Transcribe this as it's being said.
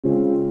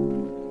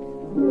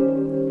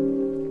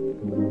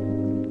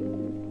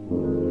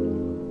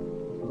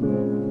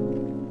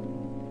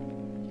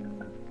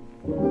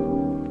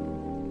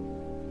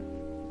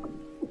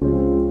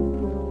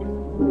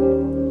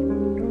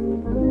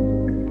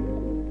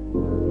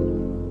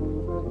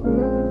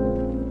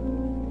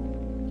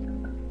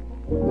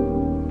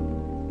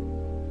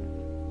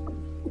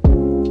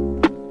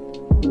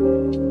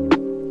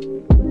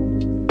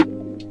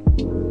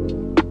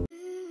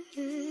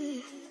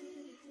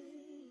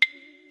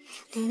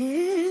Hey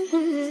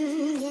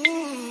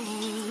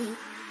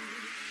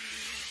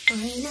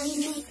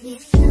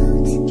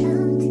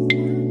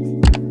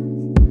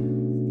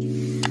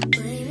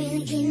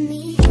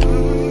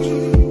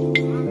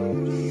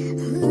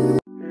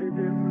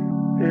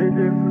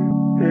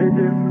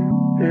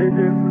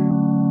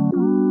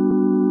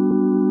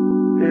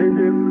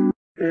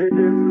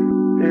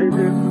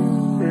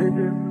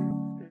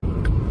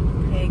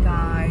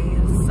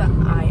guys,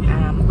 I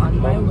am on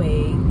my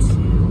way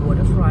to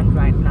waterfront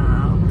right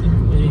now.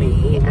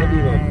 Me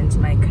and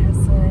my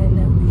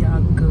cousin, we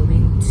are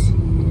going to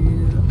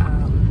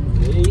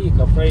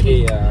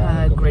pick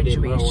her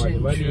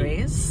graduation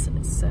dress.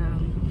 So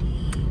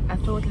I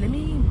thought, let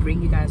me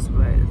bring you guys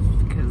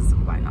with, because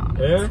why not?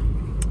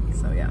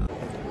 So yeah.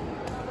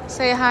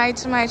 Say hi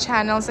to my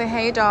channel. Say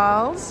hey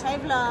dolls. Hey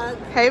vlog.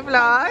 Hey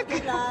vlog.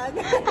 Hey vlog.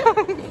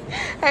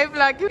 Hey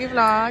vloggy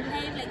vlog.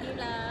 Hey vloggy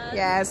vlog.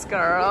 Yes,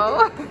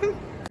 girl.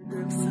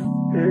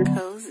 So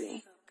cozy.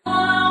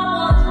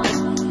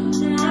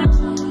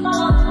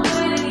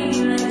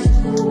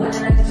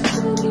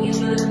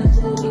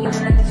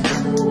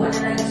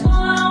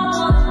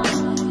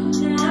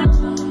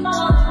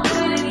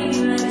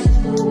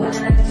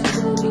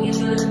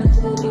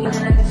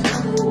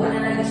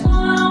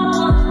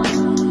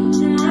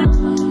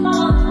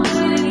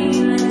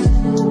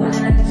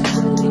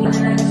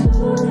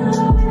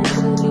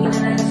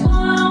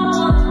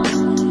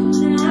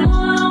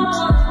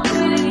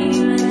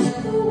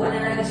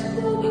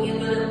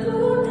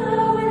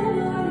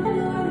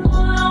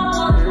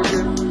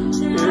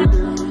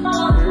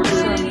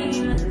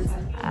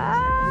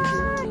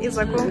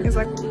 It's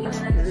like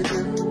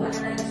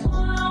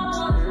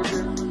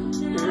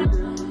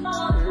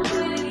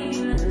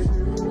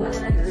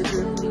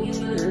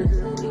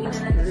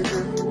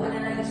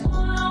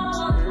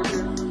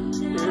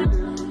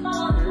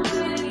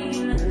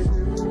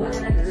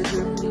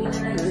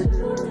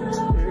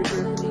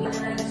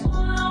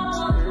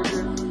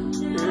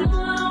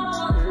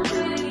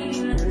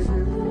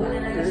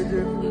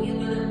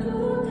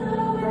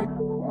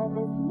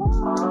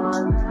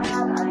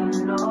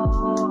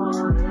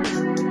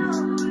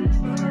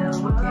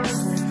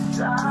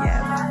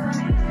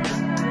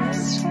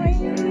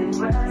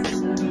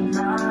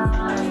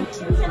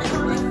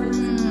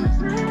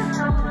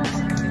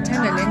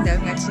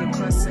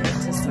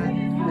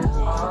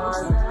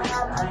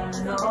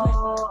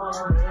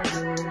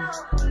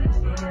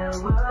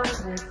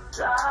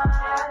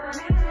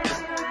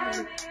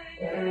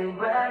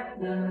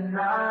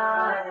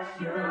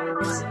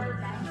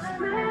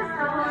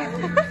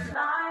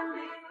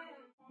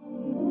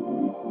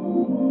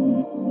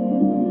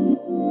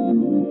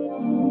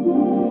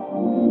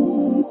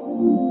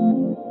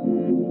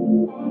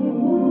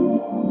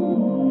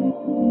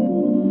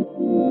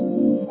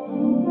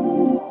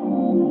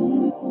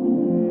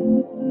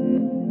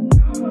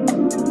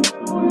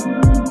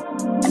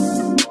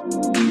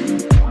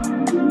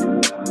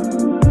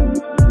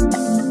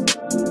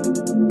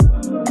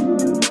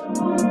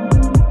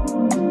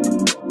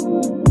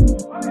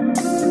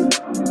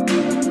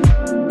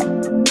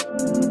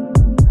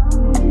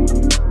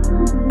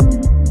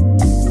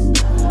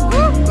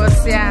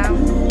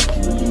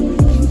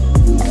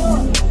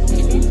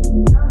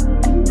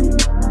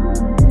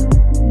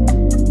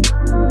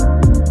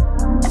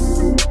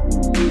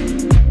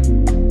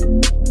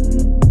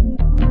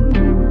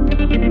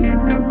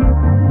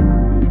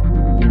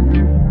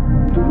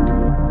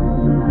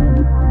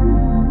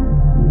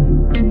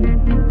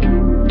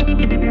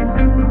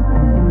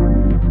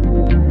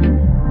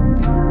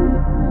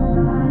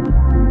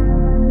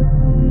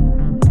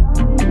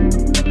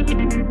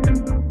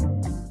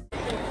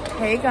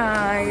hey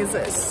guys,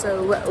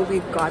 so we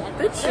got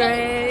the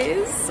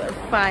dress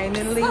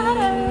finally.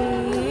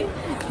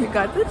 We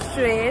got the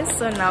dress,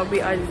 so now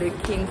we are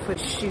looking for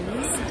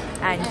shoes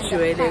and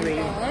jewelry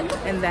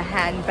in the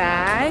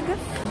handbag.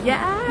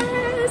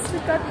 Yes, we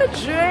got the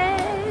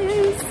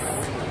dress.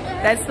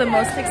 That's the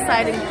most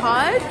exciting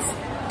part.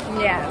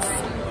 Yes.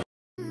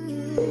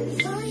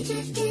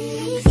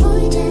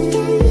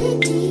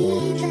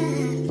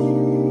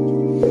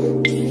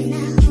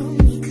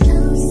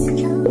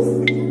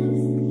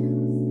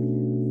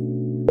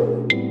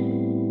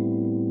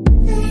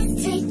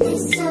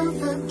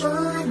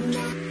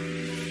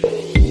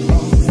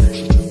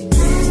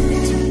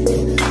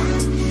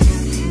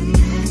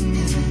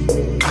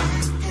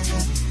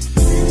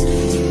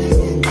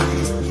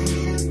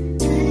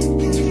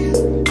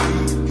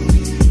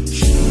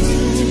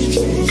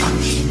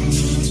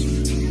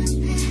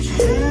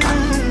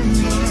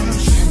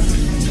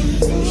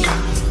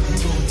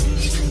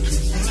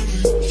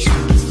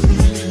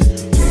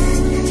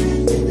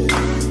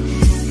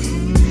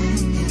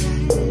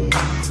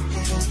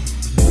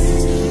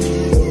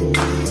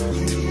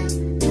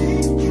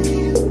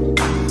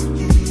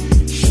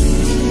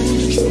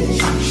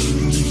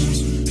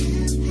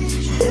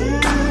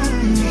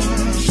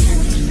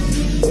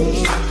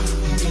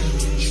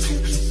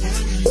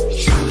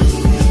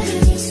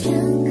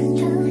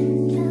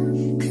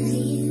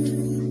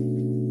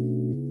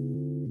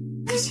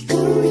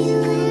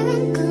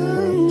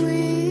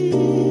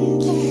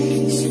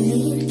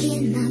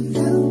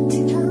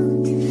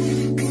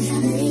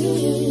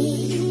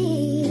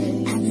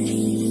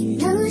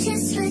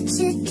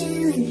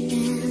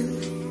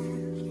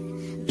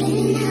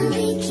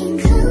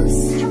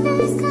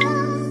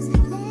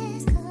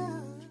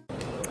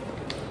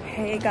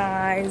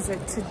 guys,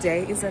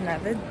 today is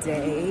another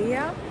day.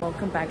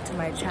 Welcome back to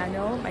my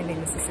channel. My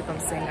name is Sisipho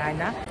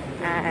Msengana,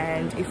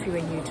 and if you are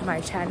new to my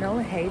channel,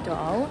 hey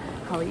doll,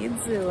 how are you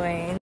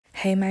doing?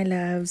 Hey my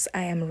loves,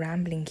 I am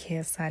rambling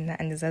here sana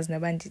and this is no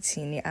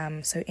banditini.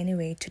 So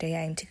anyway, today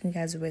I am taking you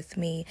guys with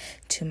me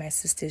to my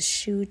sister's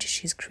shoot.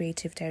 She's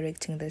creative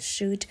directing the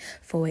shoot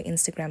for her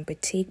Instagram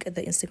boutique.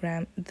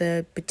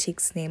 The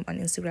boutique's name on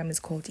Instagram is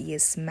called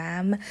Yes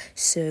Ma'am.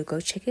 So go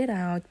check it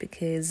out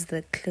because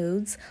the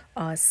clothes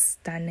are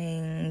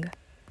stunning.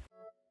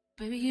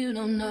 Baby, you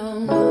don't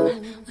know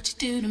what you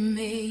do to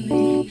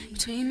me.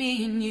 Between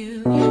me and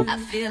you, I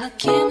feel a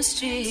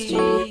chemistry.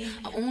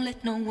 I won't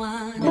let no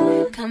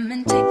one come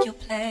and take your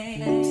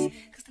place.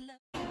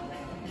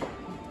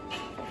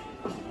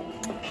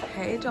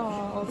 Hey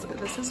dolls,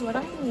 this is what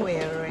I'm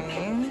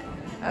wearing.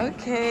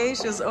 Okay,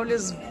 she's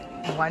always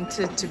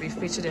wanted to be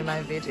featured in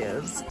my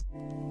videos.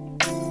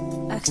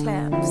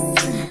 Claps.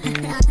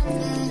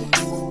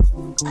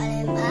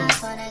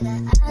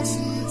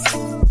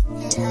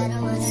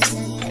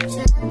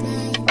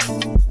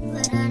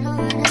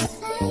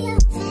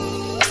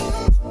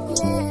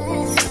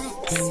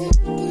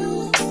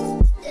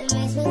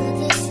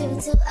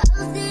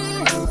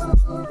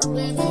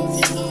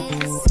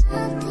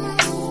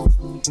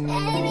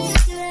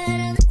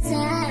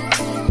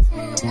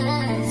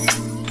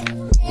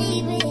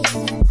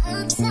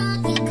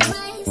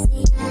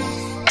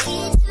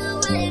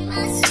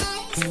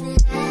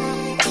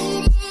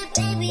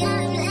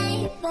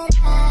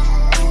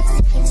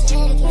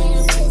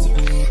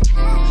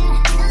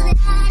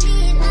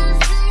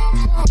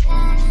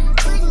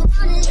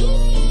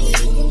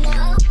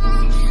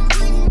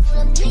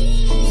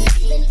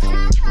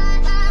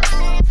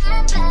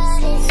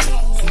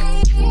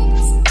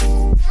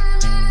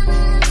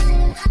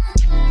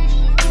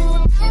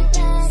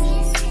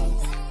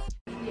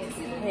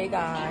 Hey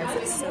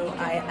guys, so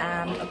I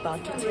am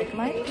about to take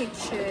my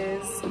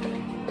pictures.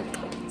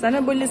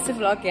 Zana Bulisi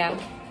vlog, yeah.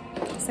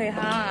 Say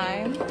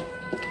hi.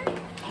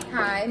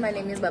 Hi, my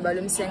name is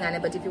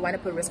Msengana, but if you want to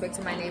put respect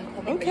to my name,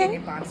 call me okay.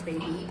 Bombs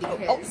baby,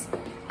 because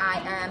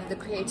I am the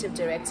creative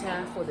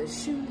director for the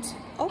shoot.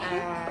 Okay.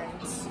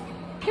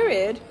 And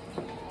period.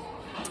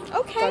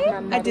 Okay.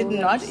 I did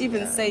not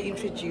even say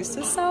introduce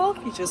yourself.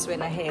 You just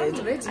went ahead.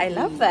 I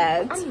love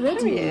that. I'm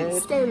ready.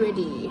 Period. Stay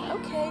ready.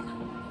 Okay.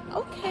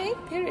 Okay,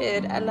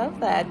 period. I love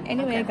that.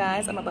 Anyway,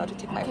 guys, I'm about to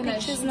take my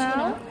pictures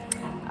now.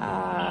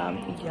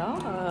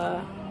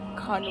 Yeah,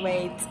 can't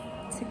wait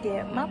to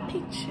get my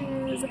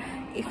pictures.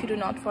 If you do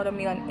not follow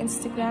me on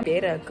Instagram,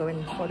 better go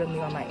and follow me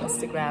on my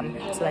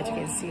Instagram so that you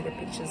can see the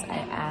pictures I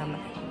am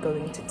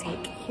going to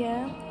take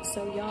here.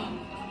 So yeah,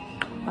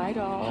 bye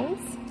dolls.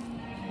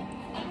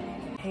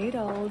 Hey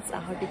dolls, I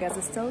hope you guys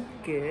are still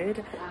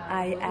good.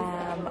 I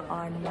am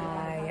on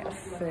my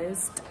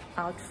first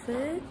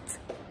outfit.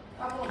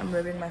 I'm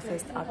wearing my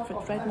first outfit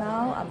right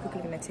now. I'm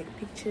quickly gonna take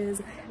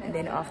pictures, and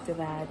then after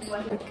that,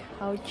 look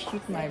how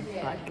cute my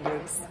butt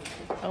looks.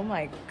 Oh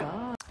my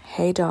god.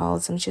 Hey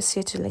dolls, I'm just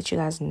here to let you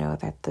guys know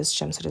that this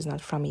jumpsuit is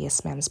not from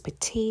Yes Ma'am's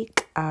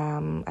boutique.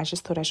 I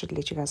just thought I should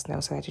let you guys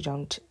know so that you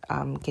don't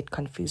get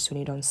confused when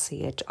you don't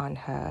see it on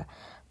her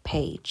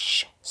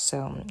page.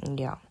 So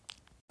yeah,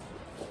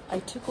 I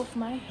took off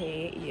my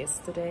hair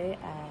yesterday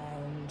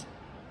and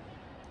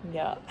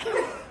yeah.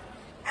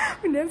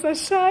 My nails are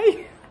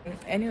shy.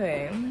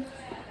 Anyway,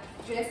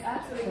 that is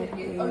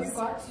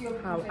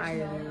how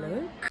I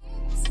look.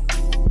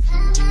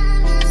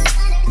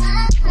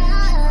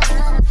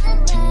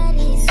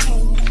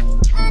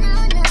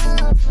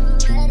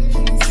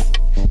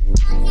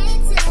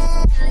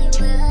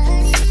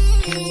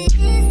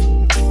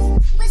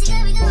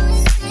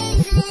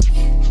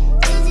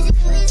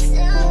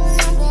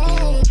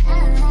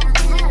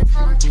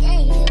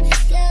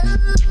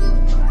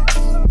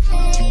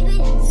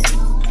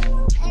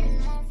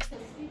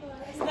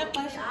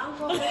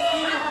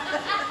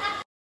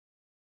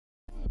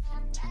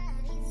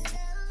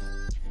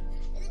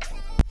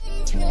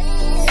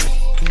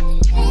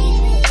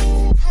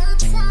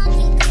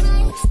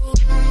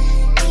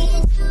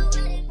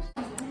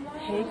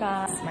 Hey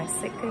guys, my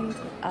second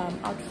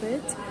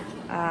outfit.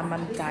 I'm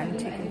done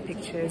taking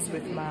pictures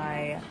with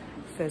my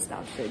first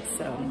outfit,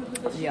 so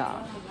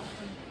yeah,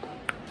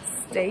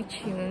 stay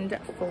tuned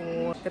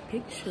for the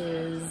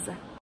pictures.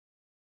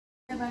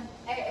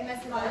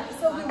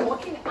 So we're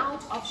walking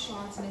out of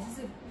shots. This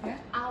is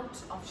out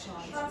of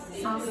shots.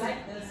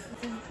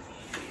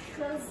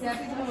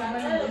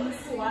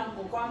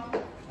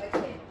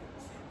 Okay.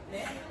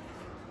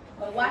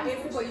 But one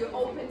before you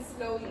open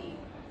slowly.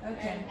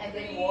 Okay. And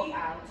then walk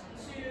out.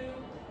 2,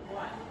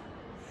 1.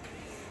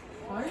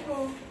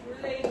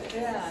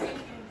 Yeah.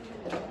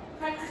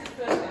 Practice it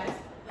first, guys.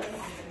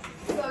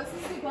 So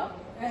Sisipho.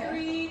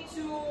 3,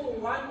 2,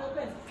 1,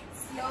 open.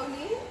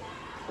 Slowly.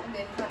 And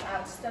then come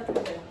out. Start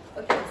with the.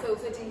 Okay,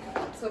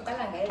 so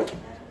Palangay.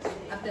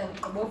 After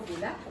above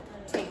Villa,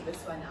 take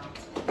this one out.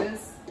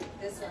 This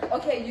one.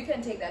 Okay, you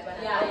can take that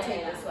one out. I'll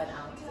take this one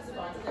out.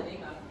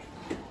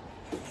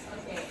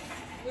 Okay.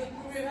 We're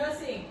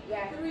rehearsing.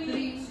 Yeah.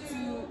 3,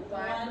 2, 1.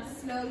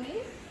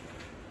 Slowly.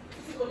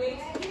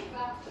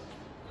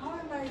 How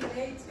am I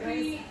late?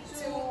 3,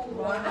 2,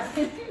 1.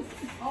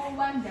 Oh,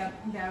 one dab.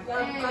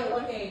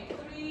 Okay,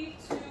 3,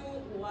 2,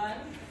 1.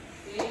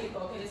 There you go.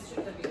 Okay, let's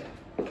shoot the video.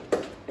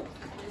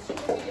 Let's shoot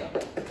the video.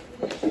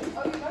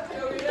 Oh, you got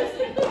You're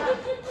reversing.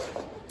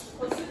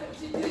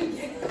 She didn't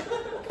get it.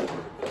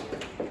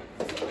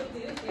 She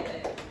didn't get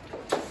it.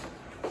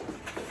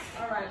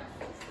 Alright,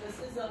 this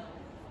is a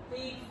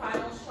big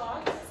final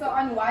shot. So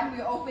on 1,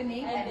 we're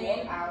opening and then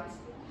walk out.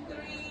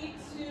 3,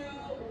 2,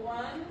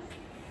 1.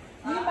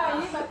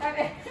 Let's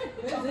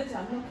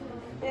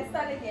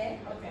start again.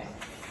 Okay.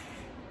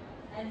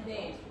 And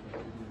then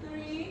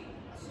 3,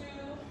 2,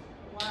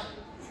 1.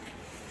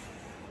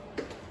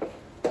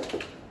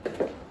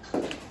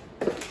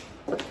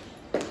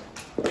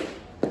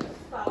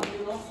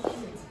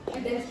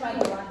 And then try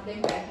the one,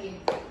 then back in.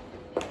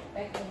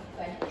 Back in.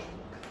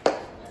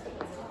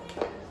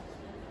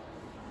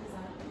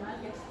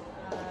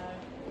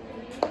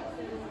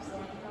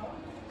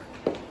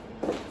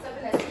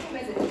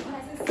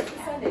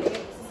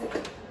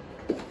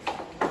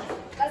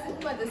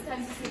 This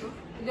time, Sisipho,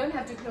 you don't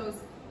have to close.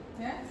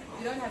 Yeah?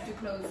 You don't have to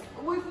close.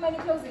 With many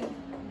closing?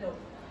 No.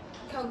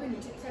 Calvin,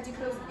 you try to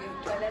close again.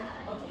 But then,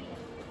 okay.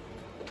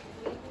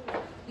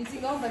 It's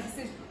in over.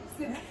 Sit.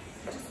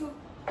 Just so.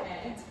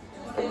 And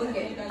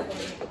okay.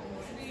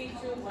 3,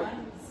 2,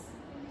 1.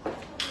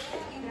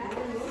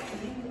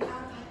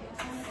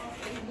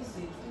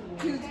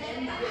 Cute.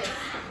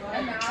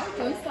 And now,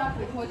 don't stop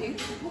recording.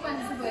 Look at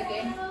Sisipho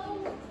again.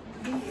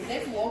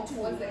 Let's walk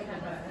towards the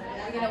camera.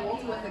 We're gonna walk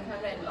towards the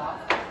camera and laugh.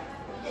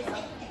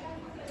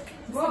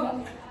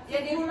 Go.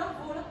 Yeah,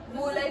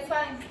 Mula, it's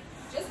fine.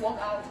 Just walk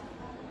out.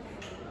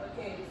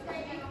 Okay.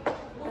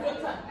 Move your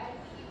tongue.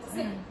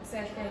 Sit.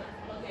 Okay.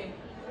 Okay.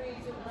 3,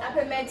 2, 1.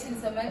 Upper matching,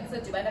 so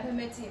divide upper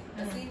matching.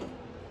 See?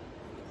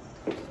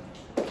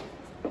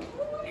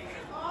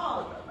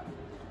 Oh.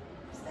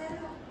 Stand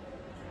up.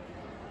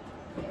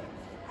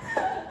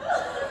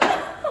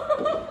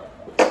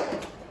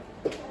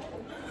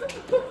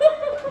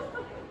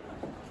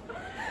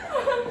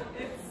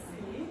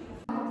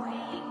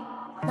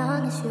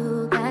 Long as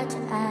you got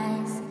your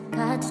eyes,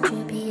 got your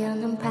drippy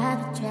on them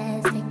private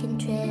jets, taking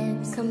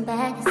trips. Come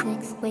back at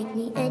 6, wake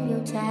me and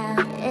your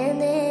child,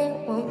 and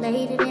then won't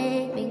lay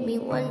today. Make me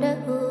wonder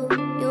who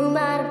you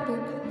might have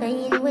been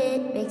playing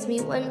with. Makes me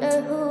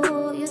wonder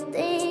who you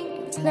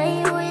think you're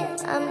playing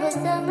with. I'm gonna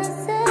tell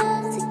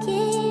myself to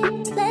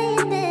keep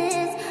playing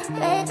this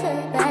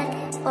record back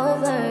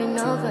over and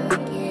over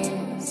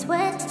again.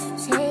 Swear that you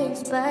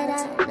changed, but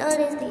I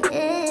noticed the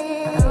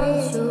end. I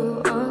want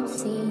you on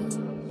scene.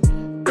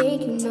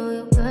 Think you know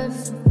your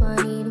girl's so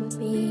funny to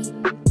me.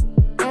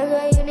 That's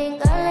why you didn't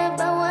got left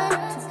by 1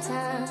 2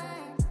 times.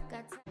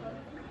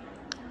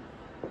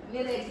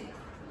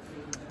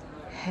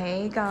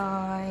 Hey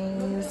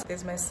guys,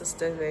 there's my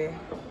sister there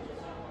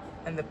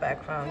in the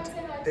background,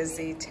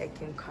 busy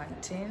taking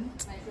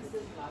content.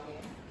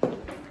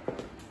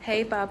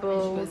 Hey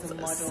Bubbles,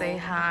 say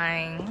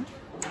hi.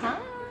 Hi.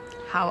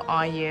 How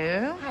are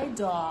you? Hi,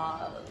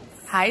 dolls.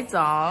 Hi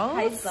dolls.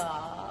 Hi, dolls.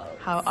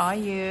 How are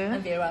you?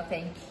 I'm very well,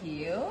 thank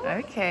you.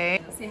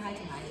 Okay. Say hi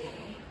to my.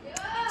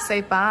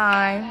 Say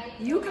bye.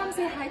 You come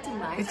say hi to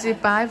my. It's a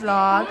bye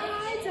vlog.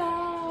 Hi,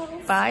 dolls.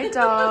 Bye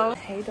dolls.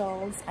 Hey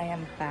dolls, I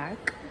am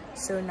back.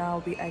 So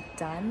now we are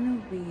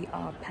done. We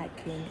are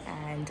packing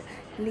and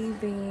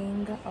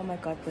leaving. Oh my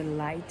god, the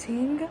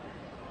lighting.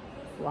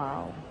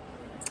 Wow.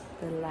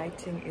 The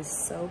lighting is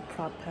so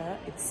proper.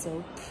 It's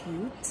so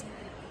cute.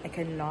 I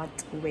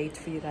cannot wait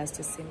for you guys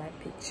to see my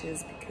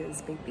pictures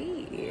because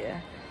baby,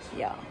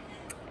 yeah.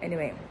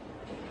 Anyway,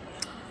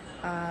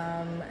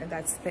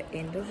 that's the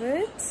end of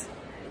it.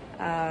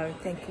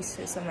 Thank you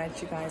so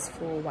much you guys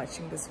for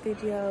watching this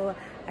video.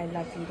 I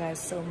love you guys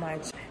so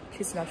much.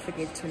 Please do not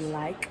forget to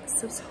like,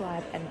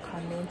 subscribe and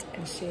comment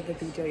and share the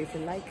video if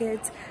you like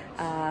it.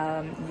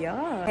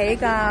 Yeah. Hey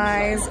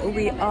guys,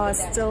 we are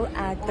still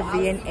at the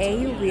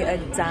V&A. We are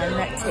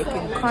done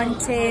taking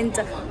content.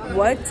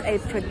 What a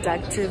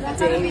productive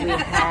day we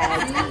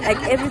had.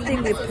 Like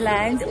everything we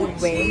planned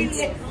went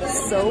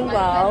so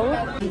well.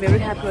 I'm very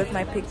happy with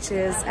my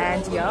pictures,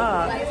 and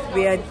yeah,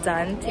 we are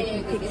done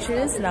taking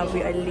pictures. Now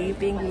we are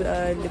leaving. We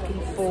are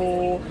looking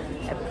for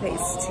a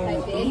place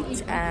to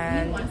eat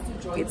and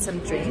get some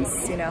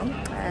drinks, you know.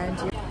 And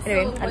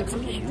anyway, I look so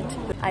cute.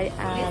 I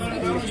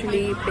am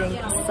literally being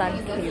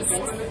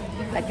sun-kissed.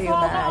 Like you're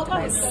mad.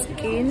 My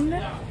skin,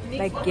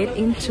 like, get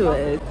into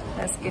it.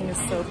 My skin is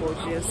so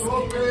gorgeous.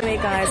 Anyway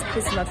guys,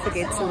 please do not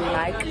forget to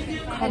like,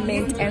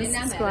 comment and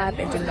subscribe,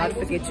 and do not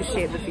forget to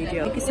share the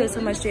video. Thank you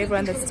so much to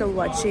everyone that's still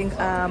watching.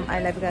 I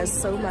love you guys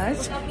so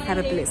much. Have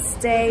a blessed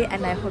day,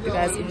 and I hope you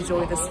guys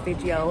enjoy this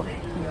video.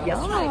 Yeah.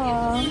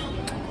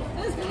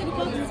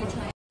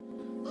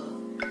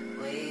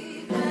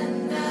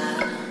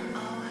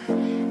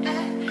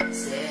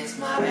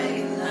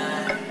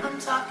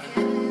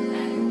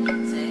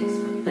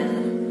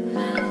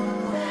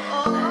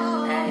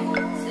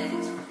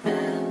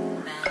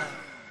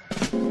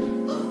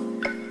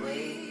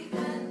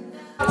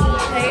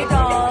 Hey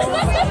dolls.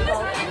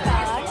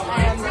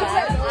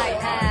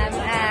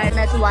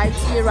 white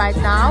tea right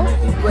now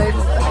with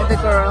the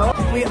girl.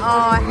 We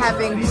are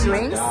having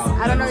drinks.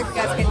 I don't know if you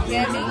guys can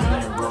hear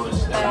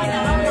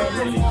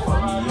me.